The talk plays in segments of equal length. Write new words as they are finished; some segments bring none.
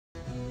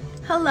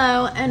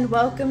Hello and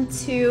welcome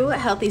to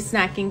Healthy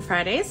Snacking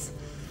Fridays.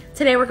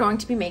 Today we're going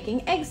to be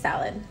making egg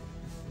salad.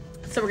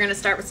 So we're going to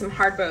start with some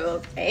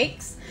hard-boiled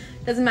eggs.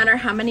 Doesn't matter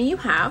how many you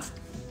have.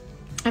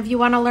 If you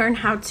want to learn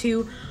how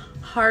to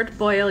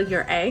hard-boil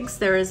your eggs,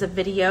 there is a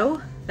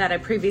video that I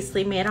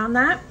previously made on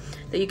that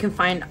you can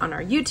find on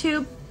our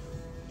YouTube.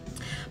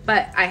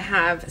 But I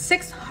have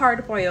 6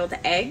 hard-boiled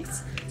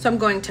eggs, so I'm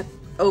going to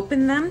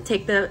open them,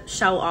 take the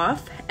shell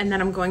off, and then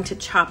I'm going to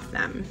chop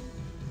them.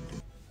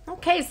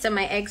 Okay, so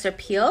my eggs are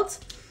peeled,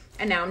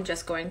 and now I'm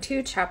just going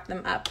to chop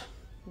them up.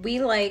 We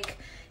like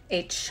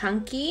a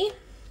chunky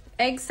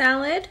egg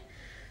salad,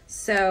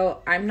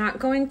 so I'm not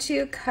going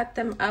to cut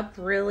them up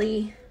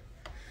really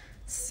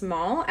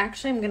small.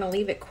 Actually, I'm gonna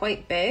leave it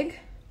quite big.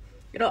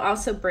 It'll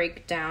also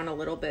break down a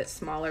little bit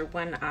smaller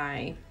when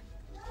I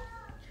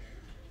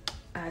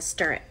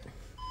stir it.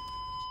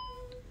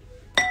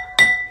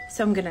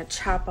 So I'm gonna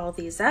chop all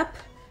these up,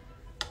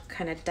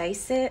 kind of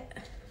dice it,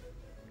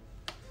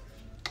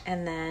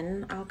 and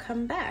then I'll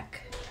come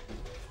back.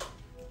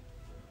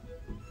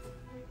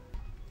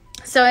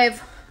 So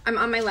I'm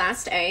on my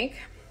last egg.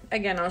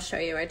 Again, I'll show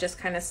you. I just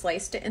kind of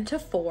sliced it into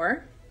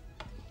 4.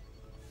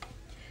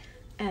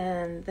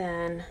 And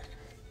then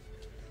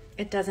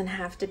it doesn't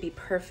have to be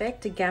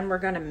perfect. Again, we're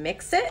gonna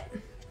mix it.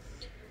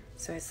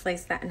 So I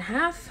sliced that in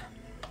half,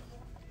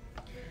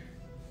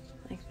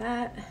 like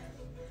that.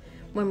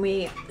 When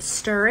we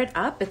stir it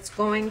up, it's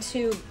going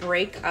to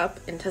break up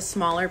into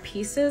smaller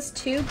pieces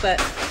too, but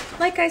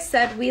like I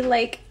said, we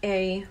like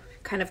a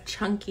kind of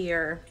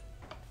chunkier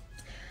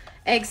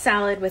egg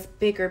salad with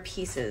bigger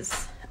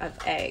pieces of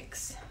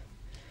eggs.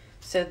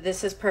 So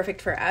this is perfect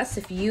for us.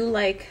 If you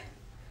like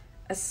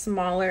a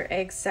smaller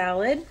egg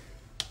salad,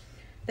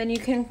 then you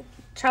can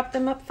chop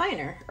them up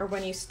finer. Or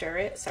when you stir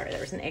it, sorry, there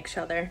was an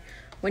eggshell there.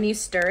 When you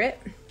stir it,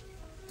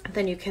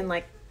 then you can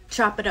like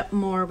chop it up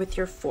more with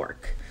your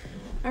fork.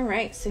 All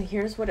right, so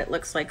here's what it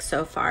looks like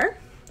so far.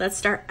 Let's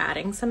start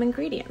adding some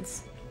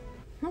ingredients.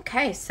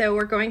 Okay, so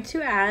we're going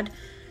to add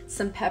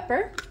some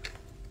pepper.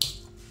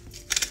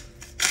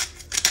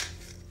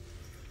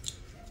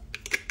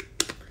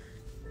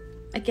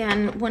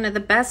 Again, one of the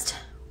best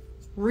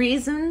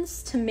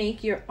reasons to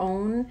make your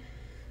own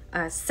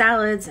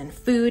salads and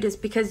food is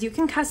because you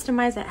can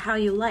customize it how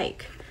you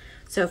like.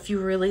 So if you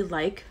really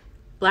like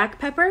black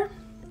pepper,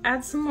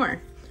 add some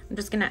more. I'm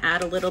just gonna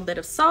add a little bit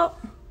of salt.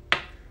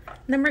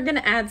 And then we're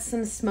gonna add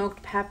some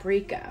smoked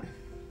paprika.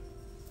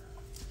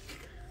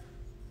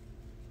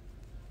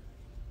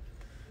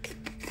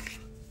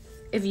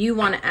 If you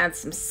wanna add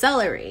some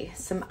celery,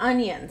 some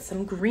onions,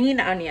 some green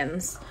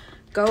onions,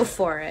 go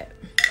for it.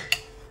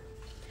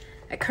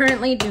 I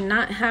currently do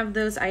not have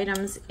those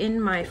items in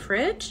my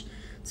fridge,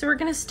 so we're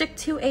gonna stick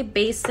to a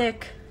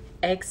basic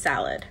egg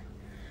salad.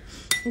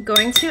 I'm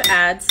going to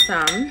add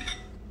some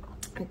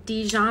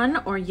Dijon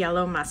or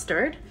yellow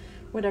mustard,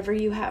 whatever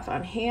you have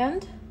on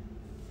hand.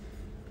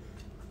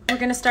 We're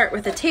gonna start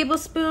with a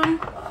tablespoon,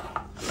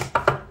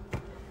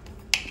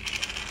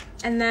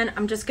 and then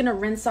I'm just gonna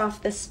rinse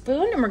off the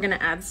spoon and we're gonna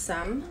add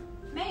some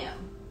mayo.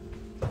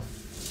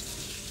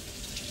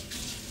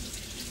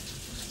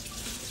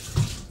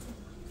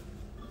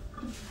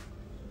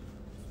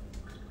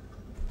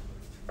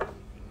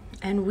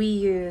 And we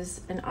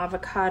use an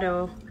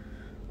avocado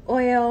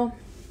oil.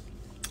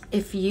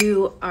 If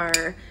you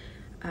are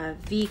a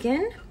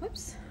vegan,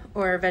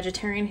 or a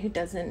vegetarian who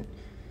doesn't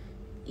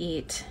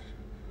eat,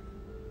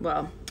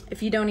 well,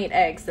 if you don't eat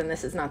eggs, then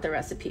this is not the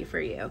recipe for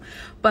you.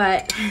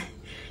 But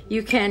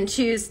you can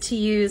choose to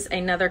use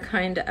another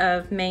kind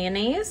of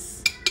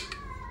mayonnaise.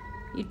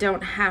 You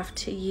don't have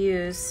to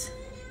use,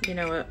 you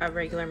know, a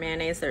regular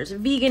mayonnaise. There's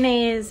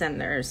veganese and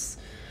there's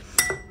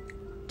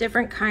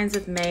different kinds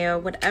of mayo.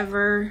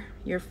 Whatever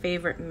your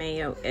favorite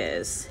mayo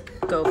is,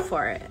 go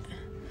for it.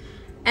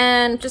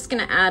 And just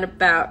gonna add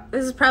about,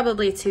 this is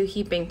probably 2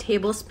 heaping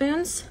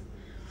tablespoons.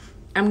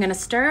 I'm gonna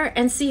stir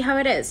and see how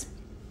it is.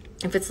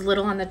 If it's a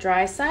little on the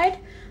dry side,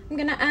 I'm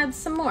gonna add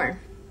some more.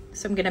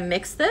 So I'm gonna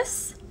mix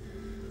this.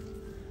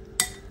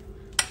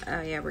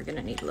 Oh yeah, we're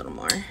gonna need a little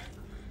more.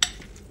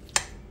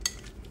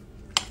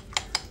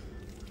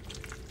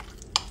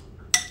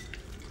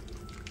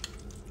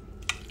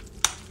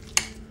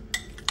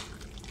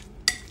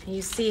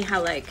 You see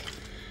how, like,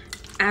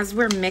 as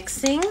we're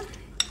mixing,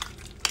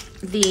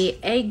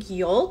 the egg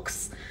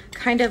yolks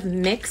kind of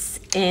mix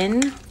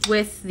in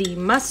with the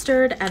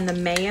mustard and the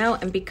mayo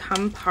and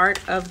become part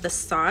of the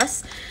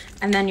sauce.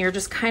 And then you're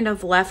just kind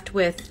of left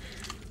with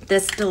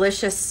this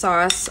delicious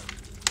sauce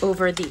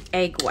over the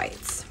egg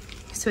whites.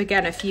 So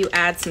again, if you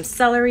add some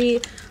celery,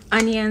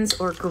 onions,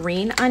 or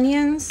green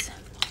onions,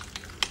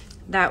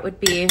 that would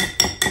be,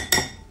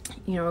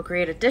 you know, a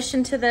great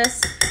addition to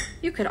this.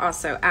 You could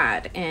also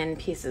add in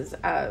pieces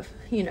of,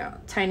 you know,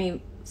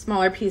 tiny,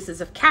 smaller pieces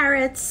of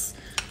carrots.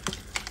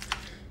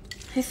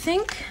 I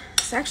think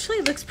this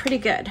actually looks pretty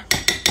good.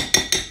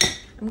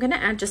 I'm gonna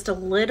add just a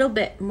little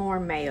bit more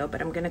mayo,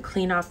 but I'm gonna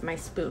clean off my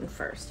spoon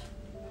first.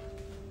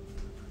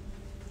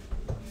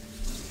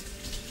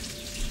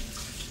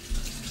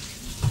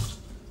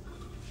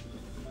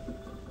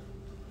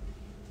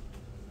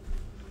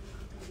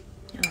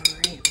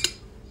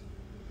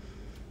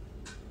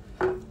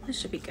 This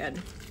should be good.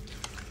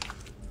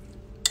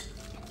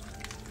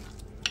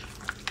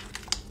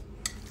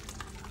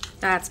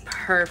 That's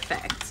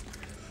perfect.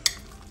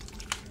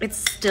 It's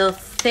still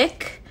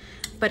thick,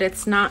 but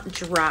it's not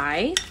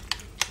dry.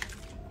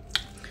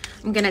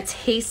 I'm gonna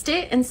taste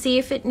it and see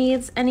if it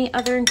needs any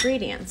other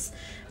ingredients.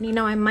 And you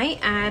know, I might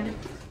add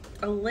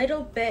a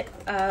little bit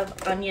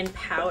of onion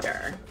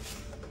powder.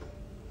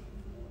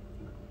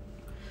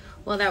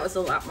 Well, that was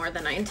a lot more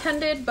than I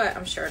intended, but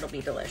I'm sure it'll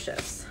be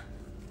delicious.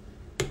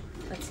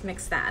 Let's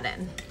mix that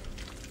in.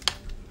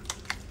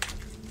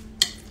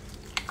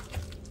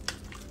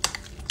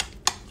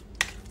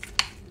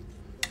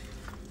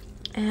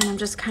 And I'm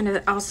just kind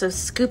of also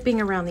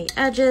scooping around the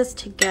edges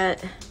to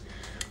get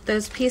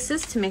those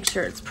pieces to make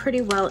sure it's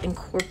pretty well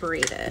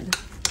incorporated.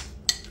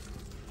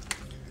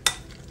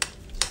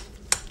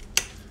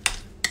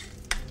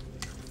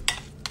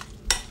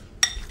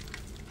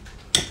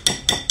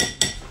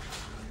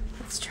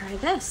 Let's try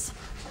this.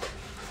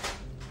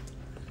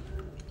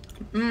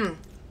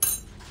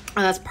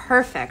 Oh, that's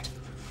perfect.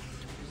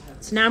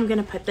 So now I'm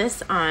gonna put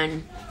this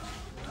on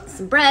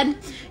some bread.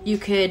 You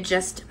could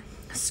just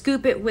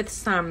scoop it with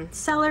some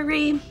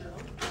celery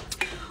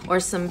or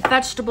some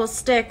vegetable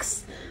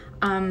sticks.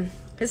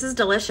 This is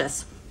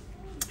delicious.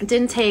 It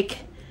didn't take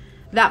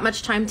that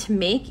much time to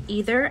make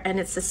either, and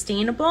it's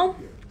sustainable.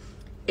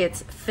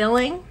 It's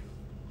filling,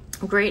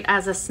 great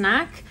as a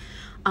snack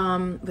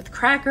with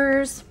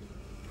crackers,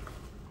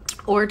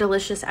 or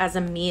delicious as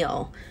a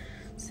meal.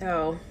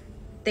 So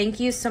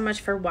thank you so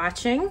much for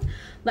watching.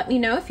 Let me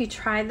know if you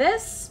try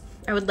this.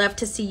 I would love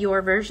to see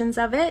your versions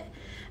of it,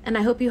 and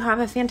I hope you have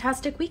a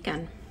fantastic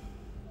weekend.